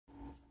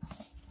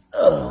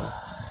Ugh.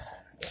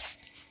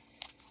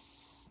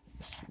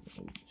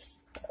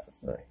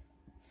 Sorry.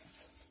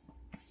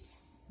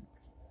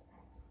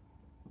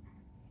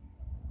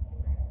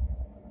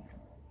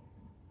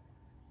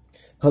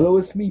 Hello,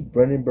 it's me,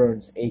 Brennan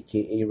Burns,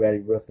 aka Ratty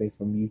Ruffin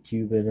from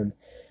YouTube, and I'm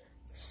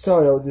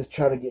sorry I was just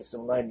trying to get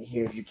some light in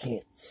here if you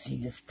can't see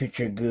this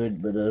picture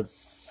good, but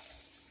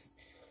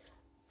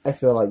I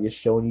feel like just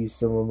showing you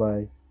some of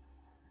my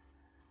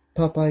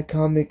Popeye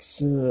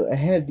comics. I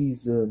had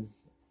these, a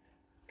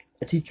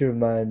teacher of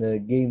mine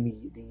gave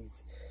me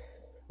these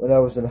when I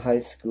was in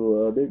high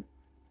school.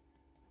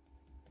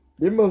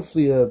 They're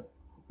mostly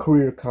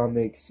career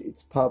comics.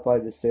 It's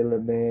Popeye the Sailor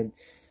Man,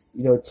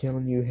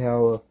 telling you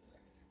how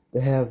to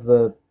have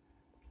to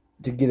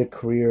get a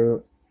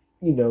career.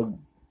 You know,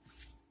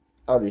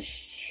 I'll just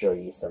show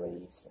you some of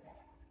these.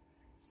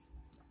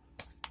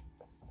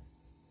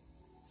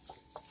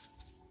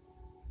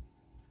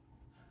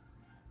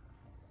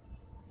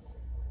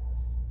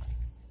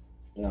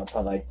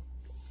 Popeye.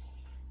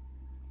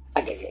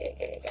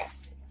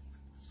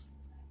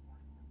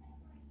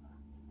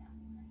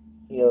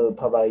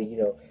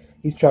 Popeye.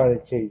 He's trying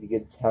to tell you to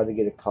get how to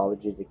get a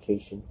college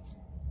education.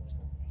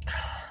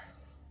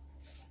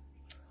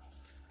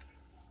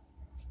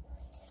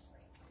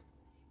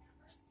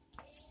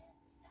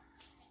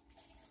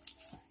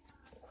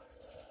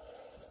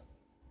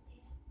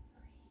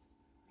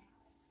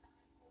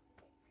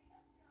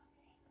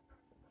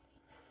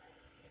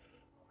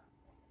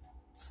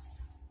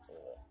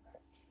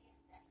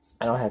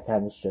 I don't have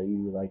time to show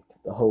you like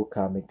the whole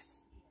comics.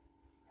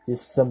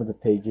 Just some of the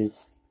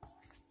pages.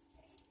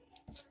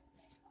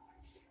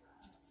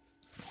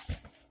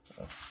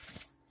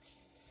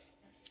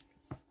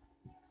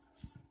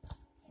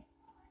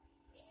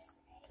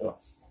 Oh.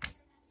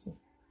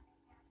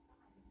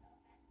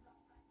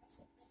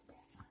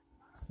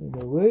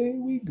 And away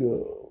we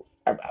go.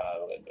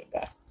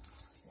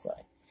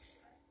 Sorry.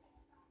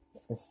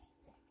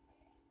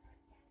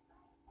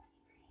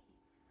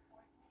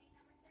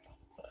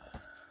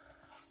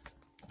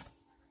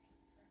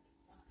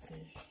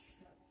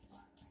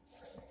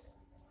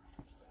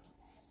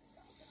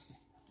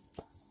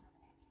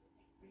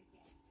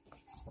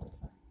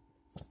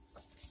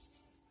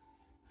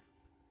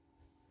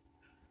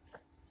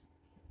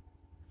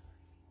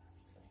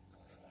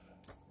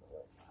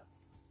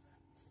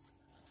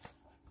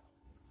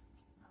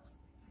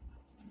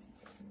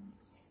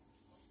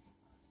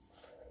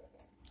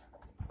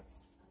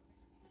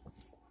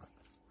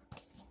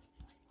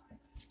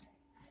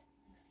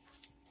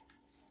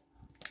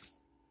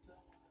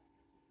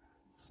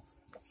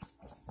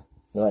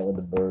 Like when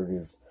the bird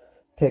is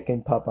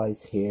picking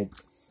Popeye's head.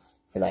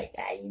 You're like,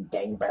 ah, you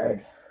dang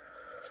bird.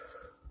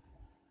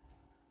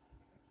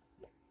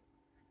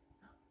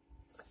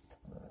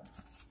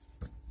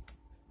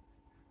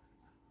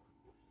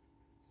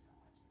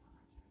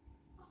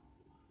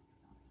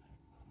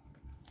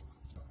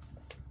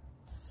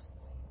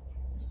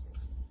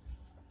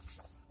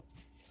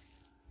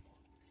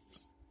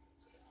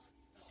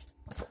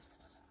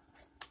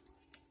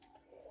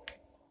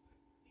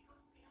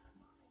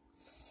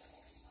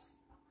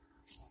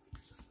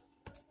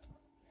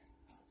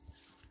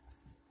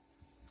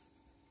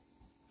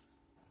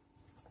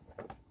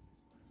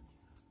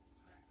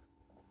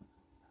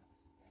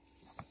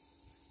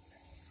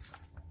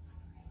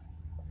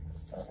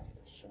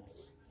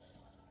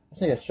 I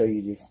think I show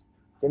you this.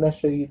 Didn't I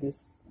show you this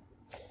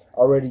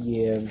already?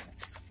 Yeah.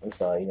 I'm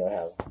sorry. You know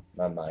how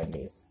my mind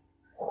is.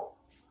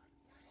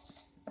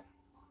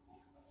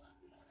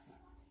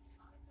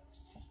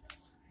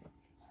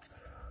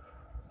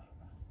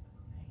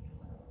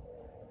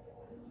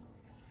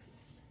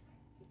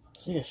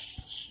 I think I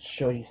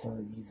show you some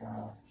of these.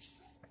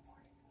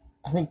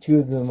 I think two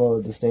of them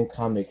are the same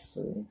comics.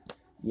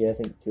 Yeah, I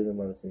think two of them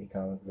are the same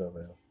comics over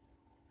there.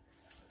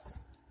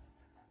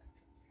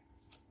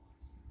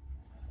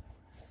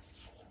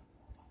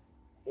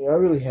 I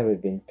really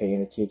haven't been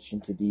paying attention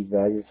to these,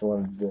 but I just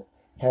wanted to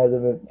have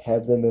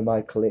them in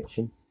my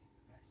collection.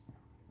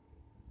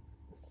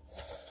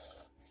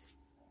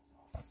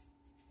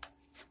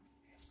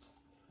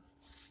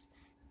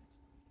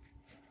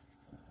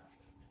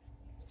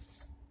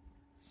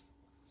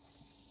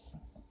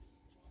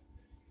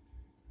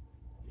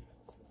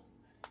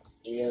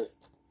 Yeah,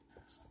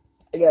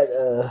 I got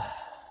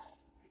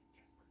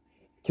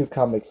two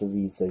comics of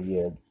these, so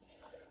yeah.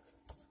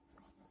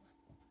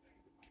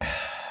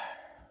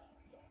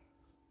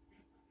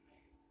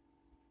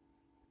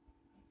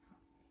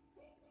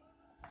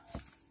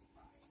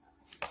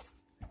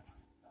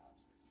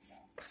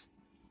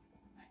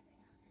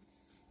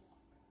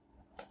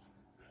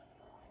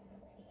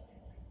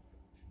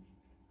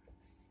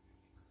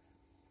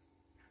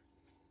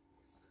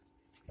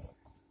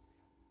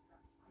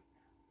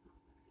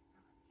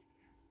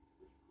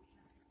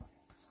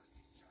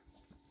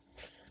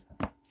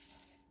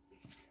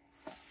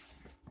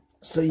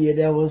 So yeah,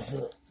 that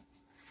was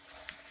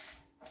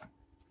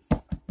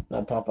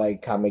my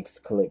Popeye comics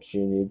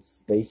collection.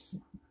 It's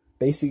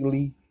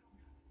basically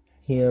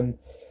him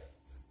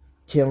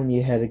telling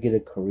you how to get a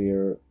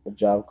career, a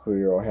job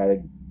career, or how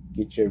to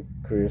get your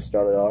career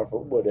started off,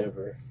 or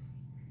whatever.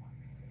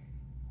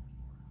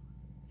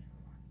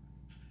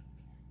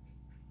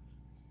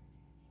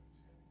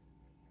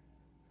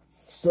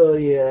 So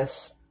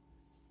yes,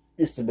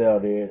 just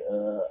about it.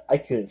 I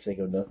couldn't think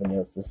of nothing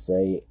else to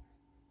say.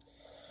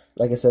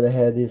 Like I said, I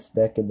had this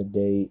back in the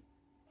day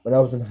when I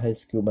was in high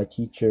school. My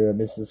teacher,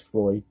 Mrs.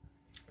 Floyd,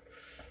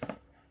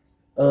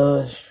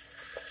 uh,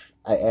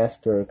 I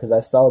asked her because I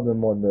saw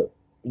them on the,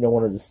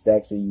 one of the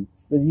stacks where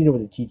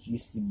with the teacher you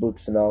see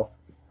books and all.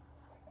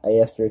 I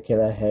asked her, "Can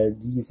I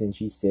have these?" And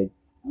she said,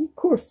 "Of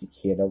course you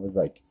can." I was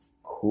like,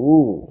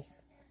 "Cool."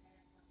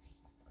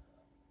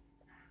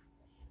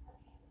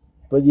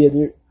 But yeah,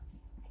 they're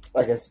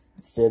like I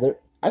said,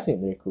 I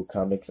think they're cool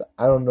comics.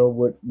 I don't know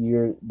what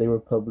year they were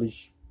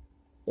published.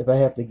 If I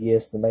have to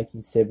guess, the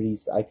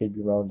 1970s. I could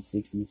be wrong. The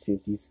 60s,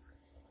 50s.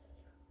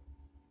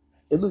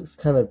 It looks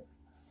kind of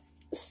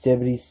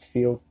 70s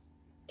feel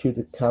to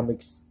the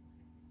comics.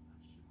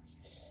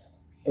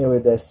 Anyway,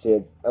 that's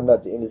it. I'm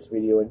about to end this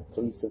video, and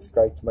please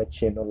subscribe to my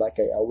channel. Like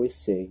I always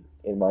say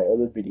in my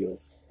other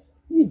videos,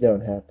 you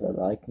don't have to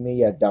like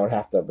me. You don't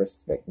have to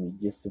respect me.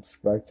 Just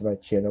subscribe to my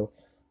channel.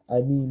 I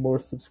need more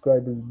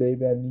subscribers,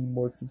 baby. I need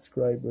more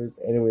subscribers.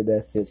 Anyway,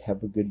 that's it.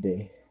 Have a good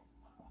day.